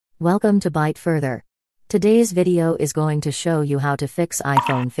Welcome to Byte Further. Today's video is going to show you how to fix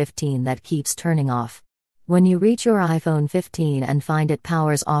iPhone 15 that keeps turning off. When you reach your iPhone 15 and find it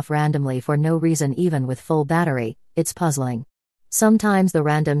powers off randomly for no reason even with full battery, it's puzzling. Sometimes the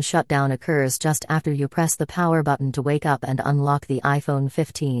random shutdown occurs just after you press the power button to wake up and unlock the iPhone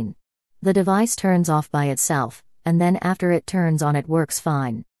 15. The device turns off by itself, and then after it turns on it works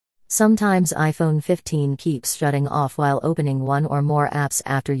fine. Sometimes iPhone 15 keeps shutting off while opening one or more apps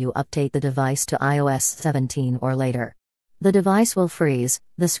after you update the device to iOS 17 or later. The device will freeze,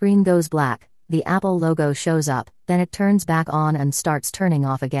 the screen goes black, the Apple logo shows up, then it turns back on and starts turning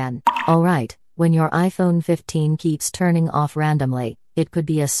off again. Alright, when your iPhone 15 keeps turning off randomly, it could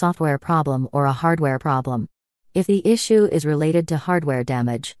be a software problem or a hardware problem. If the issue is related to hardware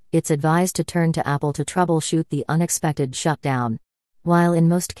damage, it's advised to turn to Apple to troubleshoot the unexpected shutdown. While in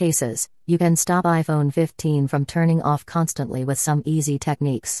most cases, you can stop iPhone 15 from turning off constantly with some easy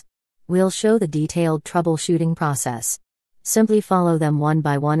techniques. We'll show the detailed troubleshooting process. Simply follow them one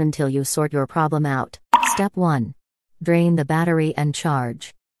by one until you sort your problem out. Step 1. Drain the battery and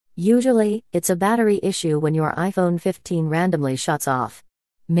charge. Usually, it's a battery issue when your iPhone 15 randomly shuts off.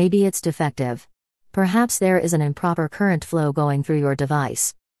 Maybe it's defective. Perhaps there is an improper current flow going through your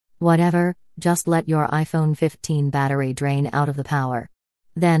device. Whatever, just let your iPhone 15 battery drain out of the power.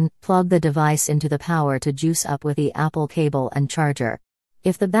 Then, plug the device into the power to juice up with the Apple cable and charger.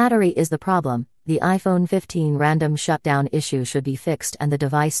 If the battery is the problem, the iPhone 15 random shutdown issue should be fixed and the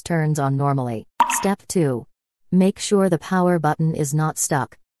device turns on normally. Step 2. Make sure the power button is not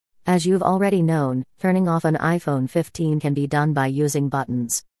stuck. As you've already known, turning off an iPhone 15 can be done by using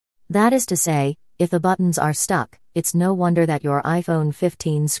buttons. That is to say, if the buttons are stuck, it's no wonder that your iPhone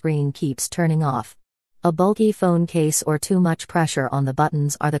 15 screen keeps turning off. A bulky phone case or too much pressure on the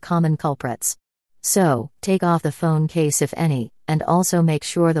buttons are the common culprits. So, take off the phone case if any, and also make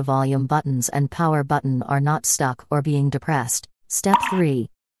sure the volume buttons and power button are not stuck or being depressed. Step 3.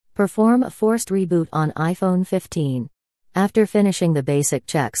 Perform a forced reboot on iPhone 15. After finishing the basic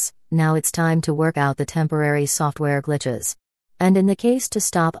checks, now it's time to work out the temporary software glitches. And in the case to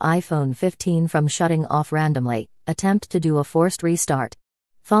stop iPhone 15 from shutting off randomly, attempt to do a forced restart.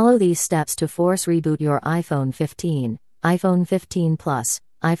 Follow these steps to force reboot your iPhone 15, iPhone 15 Plus,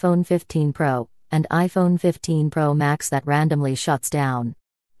 iPhone 15 Pro, and iPhone 15 Pro Max that randomly shuts down.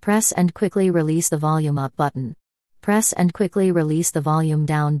 Press and quickly release the volume up button. Press and quickly release the volume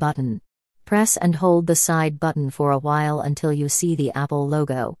down button. Press and hold the side button for a while until you see the Apple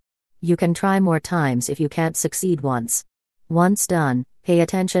logo. You can try more times if you can't succeed once. Once done, pay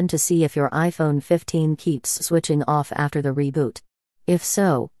attention to see if your iPhone 15 keeps switching off after the reboot. If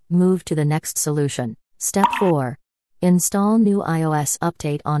so, move to the next solution. Step 4. Install new iOS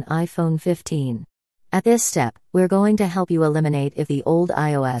update on iPhone 15. At this step, we're going to help you eliminate if the old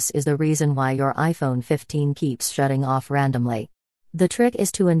iOS is the reason why your iPhone 15 keeps shutting off randomly. The trick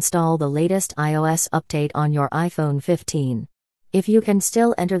is to install the latest iOS update on your iPhone 15. If you can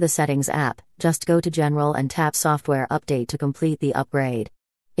still enter the Settings app, just go to General and tap Software Update to complete the upgrade.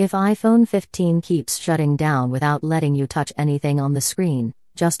 If iPhone 15 keeps shutting down without letting you touch anything on the screen,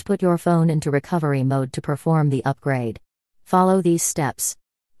 just put your phone into recovery mode to perform the upgrade. Follow these steps.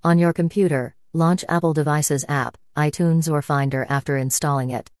 On your computer, launch Apple Devices app, iTunes or Finder after installing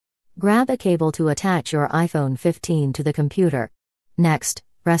it. Grab a cable to attach your iPhone 15 to the computer. Next,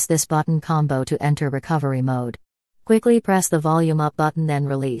 press this button combo to enter recovery mode. Quickly press the volume up button then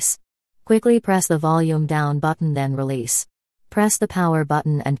release. Quickly press the volume down button then release. Press the power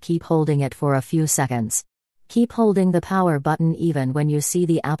button and keep holding it for a few seconds. Keep holding the power button even when you see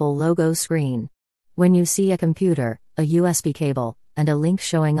the Apple logo screen. When you see a computer, a USB cable, and a link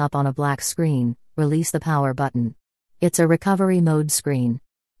showing up on a black screen, release the power button. It's a recovery mode screen.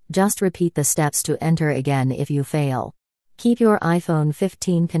 Just repeat the steps to enter again if you fail. Keep your iPhone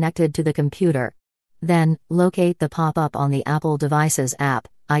 15 connected to the computer. Then, locate the pop-up on the Apple Devices app,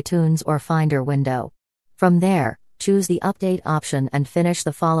 iTunes or Finder window. From there, choose the Update option and finish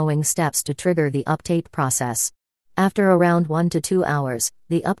the following steps to trigger the update process. After around 1 to 2 hours,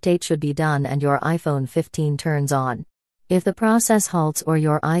 the update should be done and your iPhone 15 turns on. If the process halts or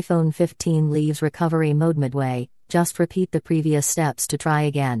your iPhone 15 leaves recovery mode midway, just repeat the previous steps to try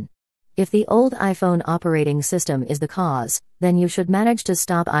again. If the old iPhone operating system is the cause, then you should manage to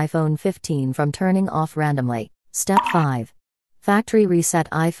stop iPhone 15 from turning off randomly. Step 5. Factory reset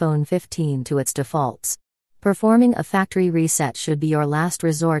iPhone 15 to its defaults. Performing a factory reset should be your last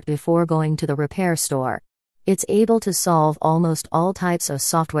resort before going to the repair store. It's able to solve almost all types of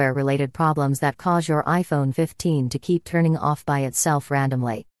software-related problems that cause your iPhone 15 to keep turning off by itself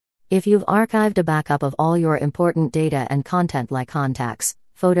randomly. If you've archived a backup of all your important data and content like contacts,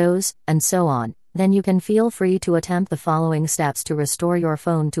 photos, and so on, then you can feel free to attempt the following steps to restore your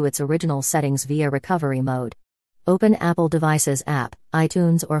phone to its original settings via recovery mode. Open Apple Devices app,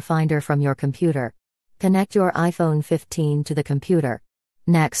 iTunes or Finder from your computer. Connect your iPhone 15 to the computer.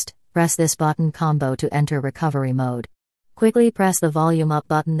 Next, press this button combo to enter recovery mode. Quickly press the volume up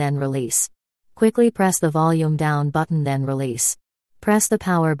button then release. Quickly press the volume down button then release. Press the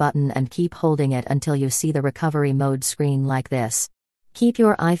power button and keep holding it until you see the recovery mode screen like this. Keep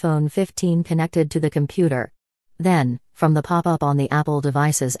your iPhone 15 connected to the computer. Then, from the pop-up on the Apple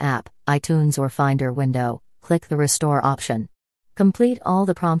Devices app, iTunes or Finder window, click the Restore option. Complete all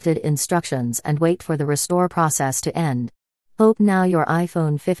the prompted instructions and wait for the restore process to end. Hope now your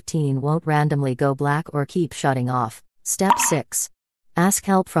iPhone 15 won't randomly go black or keep shutting off. Step 6. Ask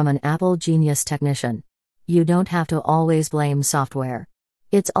help from an Apple Genius technician. You don't have to always blame software.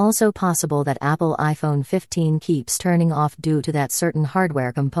 It's also possible that Apple iPhone 15 keeps turning off due to that certain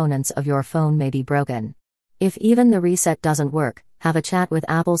hardware components of your phone may be broken. If even the reset doesn't work, have a chat with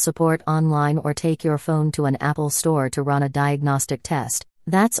Apple support online or take your phone to an Apple store to run a diagnostic test.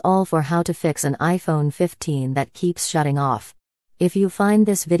 That's all for how to fix an iPhone 15 that keeps shutting off. If you find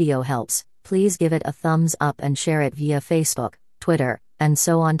this video helps, please give it a thumbs up and share it via Facebook, Twitter, and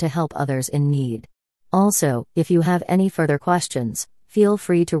so on to help others in need. Also, if you have any further questions, feel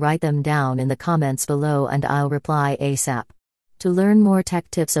free to write them down in the comments below and I'll reply ASAP. To learn more tech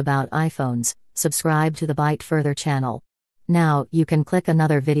tips about iPhones, subscribe to the Byte Further channel. Now, you can click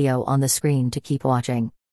another video on the screen to keep watching.